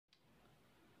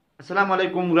السلام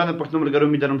علیکم ګرانو پښتنو ملګرو،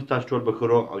 امید لرم چې تاسو ټول په ښه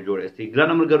روغ او جوړ یاستئ.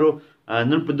 ګرانو ملګرو،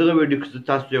 نن په دغه ویډیو کې زه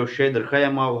تاسو ته یو شی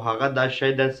درښیم او هغه دا شی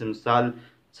ده چې مثال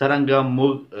څرنګه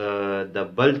موږ د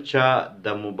بل چا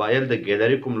د موبایل د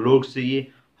ګیلري کوم لوګ چې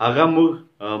هغه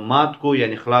موږ مات کو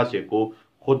یعنی خلاص یې کو.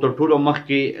 خو تر ټولو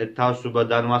مخکې تاسو به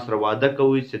دا ما سره وعده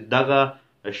کوئ چې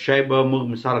دغه شی به موږ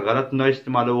مثال غلط نه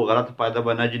استعمالوو، غلطه فایده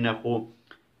به نه جنې خو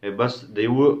بس د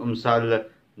یو مثال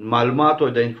معلومات او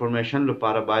د انفارمیشن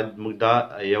لپاره باید موږ دا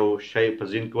یو شی په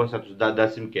ذهن کې وساتو چې دا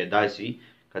داسې هم کیدای شي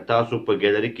که تاسو په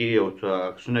ګیلري کې یو څه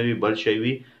عکسونه وي بل شی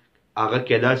وي هغه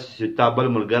کیدای شي چې تا بل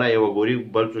ملګری یې وګوري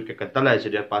بل څوک یې کتلی شي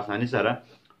ډېر په اساني سره.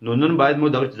 نو نن باید موږ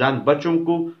دغه ځان بچ هم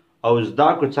کړو او زده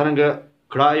کړو څرنګه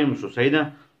کړای هم شو. صحیح ده.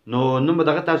 نو نن به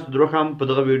دغه تاسو دروښیم په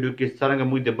دغه ویډیو کې څرنګه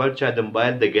موږ د بل چا د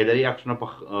موبایل د ګیلري عکسونه په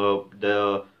د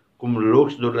کوم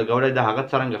لوکس لور لګولی ده هغه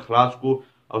څرنګه خلاص کړو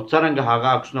او څرنګه هغه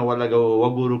عکسونه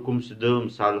وګورو کوم چې د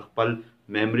مثال خپل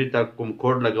میمري ته کوم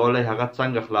کوډ لګولی هغه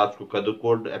څنګه خلاص کړو. که د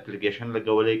کوډ اپلیکیشن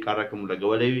لګولی کار کوم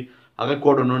لګولی وي هغه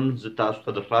کوډ نن زه تاسو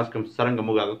ته د خلاص کوم څرنګه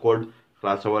موږ هغه کوډ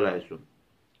خلاصولی شو.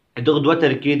 دغه دوه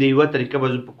طریقې دي. یوه طریقه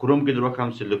به زه په کروم کې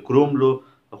دروښیم چې له کروم لو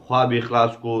خوا به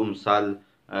خلاص کړو مثال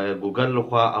ګوګل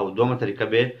لخوا، او دومه طریقه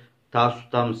به تاسو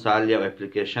ته مثال یو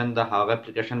اپلیکیشن ده هغه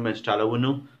اپلیکیشن به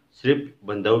انسټالوو صرف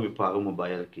بندوو به په هغه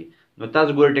موبایل کې. نو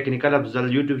تاسو ګورئ ټیکنیکل افضل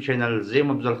یوټیوب چینل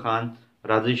زیم افضل خان.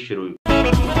 راځئ شروع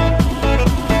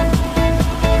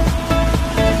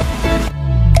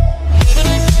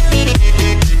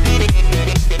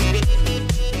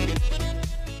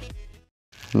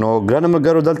نو ګرانو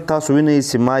ملګرو، دلته تاسو وینئ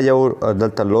چې ما یو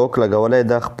دلته لوک لګولی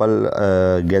ده خپل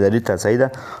ګیلري ته. صحیح ده.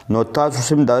 نو تاسو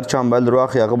سم د هر چا موبایل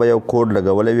درواخلئ هغه به یو کوډ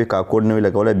لګولی وي. که کوډ نه وي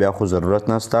لګولی بیا خو ضرورت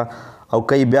نشته، او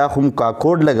که بیا خو که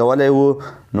کوډ لګولی و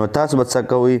نو تاسو به څه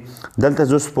کوئ. دلته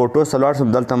زه اوس فوټوز ته لاړ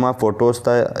شم، دلته ما فوټوز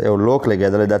ته یو لوک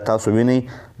لګېدلی ده. تاسو وینئ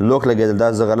لوک لګېدلی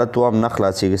دا زه غلط وم نه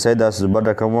خلاصېږي. صحیح ده. زه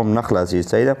بل رقم وم نه خلاصېږي.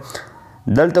 صحیح ده.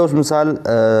 دلته اوس مثال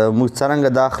موږ څرنګه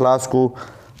دا خلاص کړو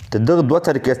د دغه دوه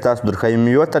طریقې تاسو درښیم.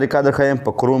 یوه طریقه درښیم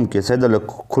په کروم کې. صحیح ده. له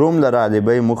کروم له رالې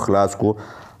به یې موږ خلاص کړو.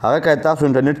 هغه که تاسو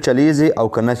انټرنیټ چلیږي او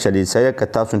که نه چلیږي. صحیح ده. که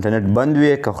تاسو انټرنیټ بند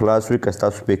وي که خلاص وي که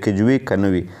ستاسو پیکیج وي که نه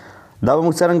وي دا به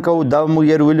موږ څرنګه کوو. دا به موږ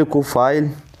یې ولیکو فایل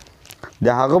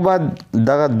د هغه بعد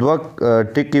دغه دوه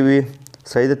ټکي وي.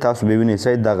 صحیح ده. تاسو به وینئ.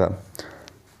 صحیح دغه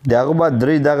د هغه بعد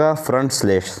درې دغه فرنټ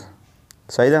سلیش.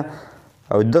 صحیح ده.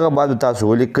 او دغه بعد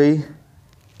تاسو ولیکئ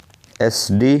اس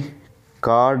ډي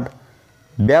کارډ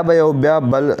بیا به یو بیا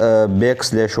بل بیک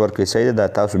سلیش ورکړئ. صحیح ده. دا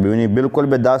تاسو به وینئ بالکل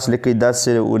به داسې لیکئ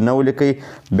داسې نه ولیکئ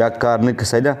بیا کار نه کوي.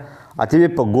 صحیح ده. اته به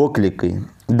په ګو کلیکئ.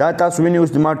 دا تاسو وینئ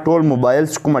اوس ما ټول موبایل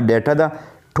کومه ډیټا ده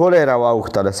ټوله یې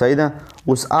راواوښتله. صحیح ده.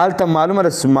 اوس هلته معلومه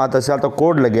ده چې ماته چې هلته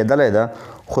کوډ لګېدلی ده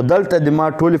خو دلته د ما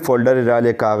ټولې فولډرې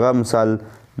رالې که هغه مثال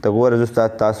د ګوره زه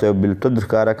تاسو یو بلتود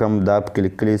ښکاره کړم دا پکې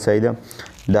لیکلي. صحیح ده.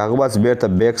 د هغه بس بیرته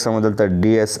بیک سمه دلته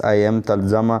ډي اس آی ایم ته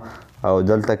ځمه او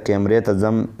دلته کیمرې ته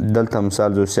ځم. دلته مثال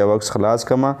زه اوس یو عکس خلاص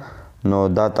کړمه نو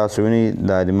دا تاسو وینئ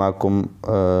دا د ما کوم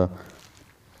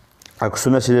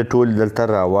عکسونه چې دی ټول دلته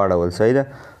راواړول. صحیح ده.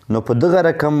 نو په دغه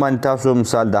رقم باندې تاسو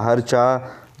مثال د هر چا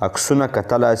عکسونه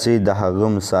کتلی شئ، د هغه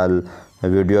مثال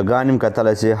ویډیوګانې هم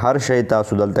کتلی شئ، هر شی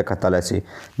تاسو دلته کتلی شئ.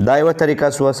 دا یوه طریقه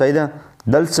شوه. صحیح ده.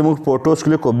 دلته موږ فوټوز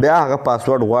کلیک کړو بیا هغه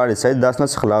پاسورډ غواړي. صحیح داسې نه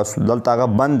چې خلاص دلته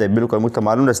هغه بند دی بالکل موږ ته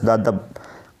معلوم ده چې دا د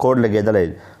کوډ لګېدلی.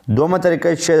 دومه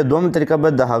طریقه چې دومه طریقه به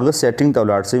د هغه سیټینګ ته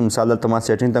ولاړ شئ. مثال دلته ما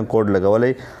سیټینګ ته کوډ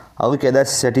لګولی هغه کیدای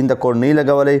شي سیټینګ ته کوډ نه وي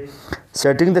لګولی.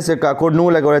 سیټینګ ته چې کا کوډ نه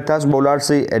و لګولی تاسو به ولاړ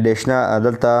شئ اډیشنل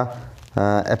دلته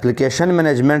اپلیکیشن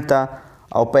منیجمنټ ته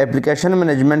او په اپلیکیشن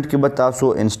منیجمنټ کې به تاسو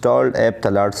انسټالډ اپ ته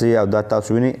لاړ شئ او دا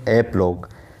تاسو وینئ ایپ لوګ.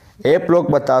 ایپ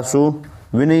لوګ به تاسو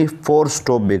وینئ فور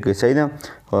سټوپ به کوئ. صحیح ده.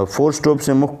 فور سټوپ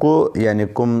چې موږ کو یعنی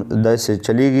کوم داسې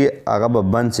چلیږي هغه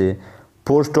به بند شي.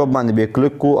 فور سټوپ باندې به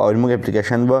کلیک کړو او موږ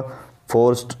اپلیکیشن به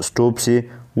فور سټوپ شي.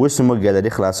 اوس موږ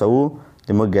ګیلري خلاصوو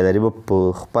زموږ ګیلري به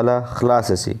په خپله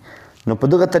خلاصه شي. نو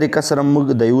په دغه طریقه سره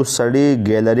موږ د یو سړي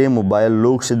ګیلري موبایل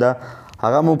لوګ چې ده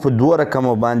هغه مو په دوه رقمو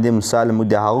باندې مثال موږ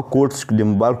د هغه کوډ د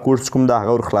موبایل کوډ کوم ده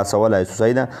هغه ور خلاصولی شو.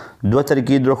 صحیح ده. دوه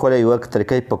طریقې یې دروښولې. یوه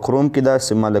طریقه یې په کروم کې ده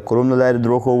چې ما له کروم له لارې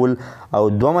دروښول او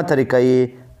دومه طریقه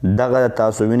یې دغه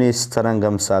تاسو وینئ څرنګه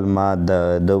مثال ما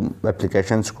د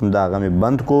اپلیکیشن کوم ده هغه مې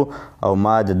بند کو او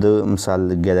ما د مثال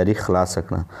ګیلري خلاصه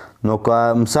کړه. نو که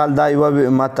مثال دا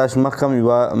یوه ما تاسو مخکې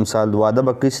یوه مثال واده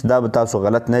به کوئ چې دا به تاسو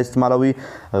غلط نه استعمالوئ،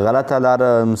 غلطه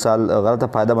لاره مثال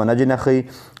غلطه فایده به نه جنښئ.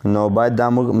 نو باید دا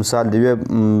موږ مثال د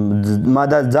یوې ما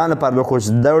دا ځان لپاره وکړو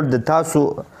چې د تاسو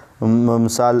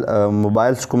مثال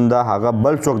موبایل کوم ده هغه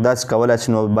بل څوک داسې کولی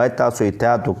شي نو باید تاسو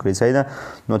احتیاط وکړئ. صحیح ده.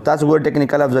 نو تاسو ګورئ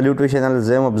ټیکنیکل افضل یوټیوب چینل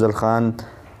زیم افضل خان.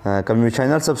 که مې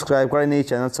چینل سبسکرایب کړی نه وي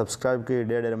چینل سبسکرایب کړئ.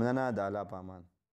 ډېر ډېر مننه. د الله په امان.